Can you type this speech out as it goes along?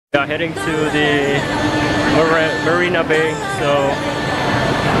We are heading to the Marina Bay, so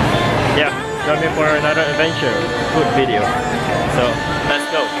yeah, join me for another adventure food video. So let's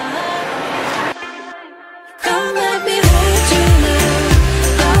go.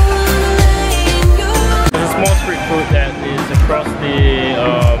 There's a small street food that is across the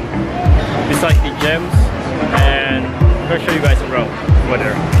beside the gems, and I'm gonna show you guys around over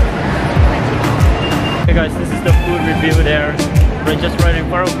there. Okay guys, this is the food review there. But just right in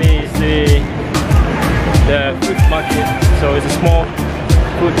front of me is the food market. So it's a small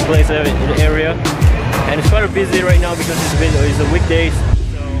food place in the area, and it's quite busy right now because it's a weekdays.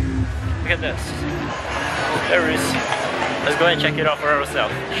 So look at this. There it is. Let's go and check it out for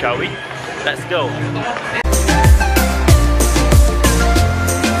ourselves, shall we? Let's go.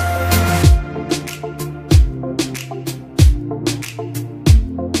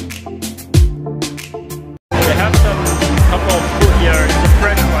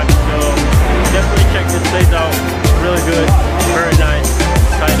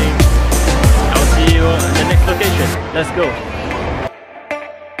 Let's go.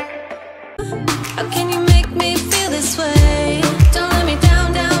 How can you make me feel this way? Don't let me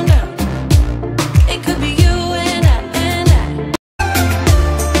down, down, down. It could be you and I.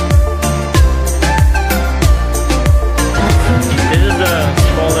 This is the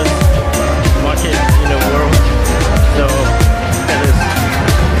smallest market in the world. So that is.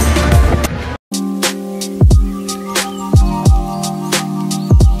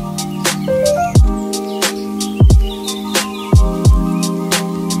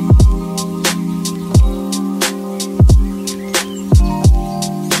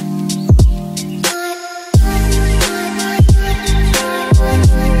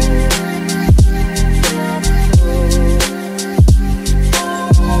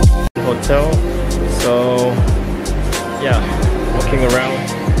 Hotel. So yeah, walking around,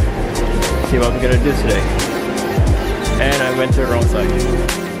 see what I'm gonna do today. And I went to the wrong side.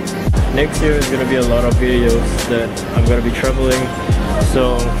 Next year is gonna be a lot of videos that I'm gonna be traveling,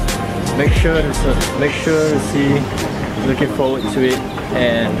 so make sure to see, looking forward to it,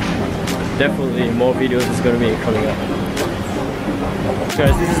 and definitely more videos is gonna be coming up.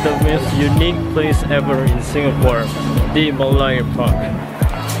 Guys, this is the most unique place ever in Singapore, the Merlion Park.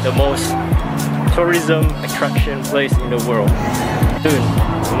 The most tourism attraction place in the world. Dude,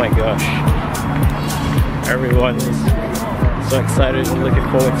 oh my gosh. Everyone is so excited and looking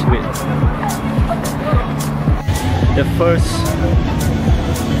forward to it. The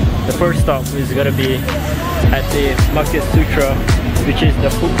first stop is gonna be at the Market Sutra, which is the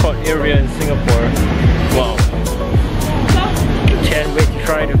food court area in Singapore. Wow. Can't wait to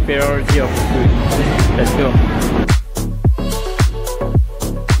try the variety of food. Let's go.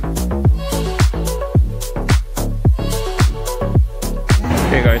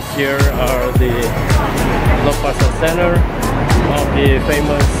 Okay guys, here are the Lau Pa Sat center, one of the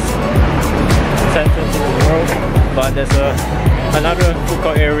famous centers in the world. But there's another food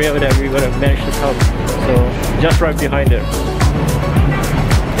court area that we're gonna manage to come. So just right behind there.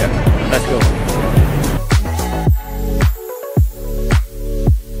 Yeah, let's go.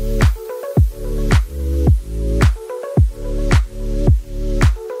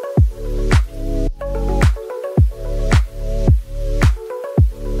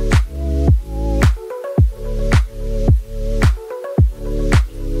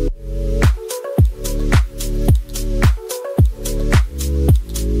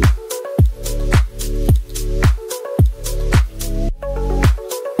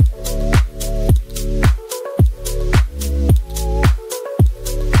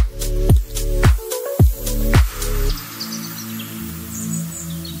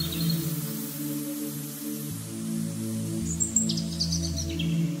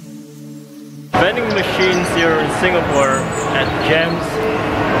 Vending machines here in Singapore at Gems.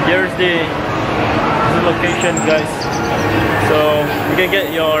 Here's the location, guys. So you can get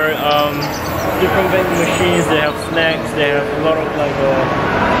your different vending machines. They have snacks. They have a lot of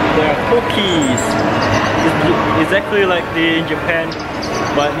they have cookies. It's exactly like in Japan,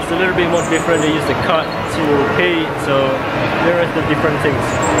 but it's a little bit more different. They use the card to pay. So there is the different things.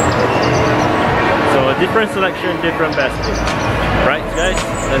 So a different selection, different basket. Right, guys?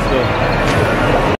 Let's go.